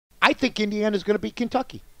think Indiana's going to beat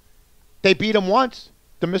Kentucky. They beat them once.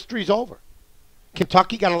 The mystery's over.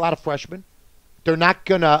 Kentucky got a lot of freshmen. They're not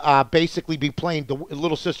going to basically be playing the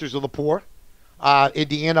Little Sisters of the Poor.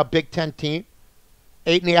 Indiana, Big Ten team.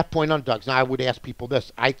 8.5-point underdogs. Now, I would ask people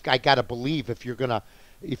this. I got to believe if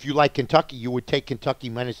you like Kentucky, you would take Kentucky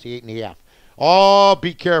minus the 8.5. Oh,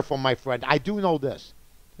 be careful, my friend. I do know this.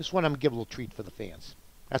 This one I'm going to give a little treat for the fans.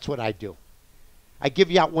 That's what I do. I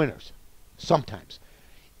give you out winners sometimes.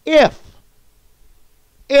 If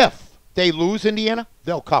they lose Indiana,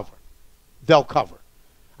 they'll cover. They'll cover.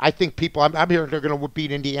 I think people, I'm hearing they're going to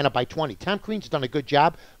beat Indiana by 20. Tom Crean's done a good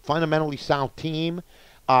job, fundamentally sound team,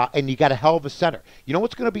 and you got a hell of a center. You know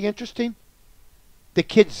what's going to be interesting? The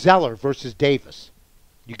kid Zeller versus Davis.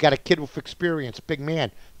 You got a kid with experience, big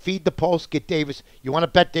man. Feed the post, get Davis. You want to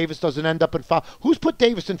bet Davis doesn't end up in foul? Who's put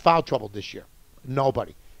Davis in foul trouble this year?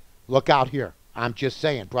 Nobody. Look out here. I'm just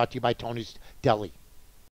saying. Brought to you by Tony's Deli.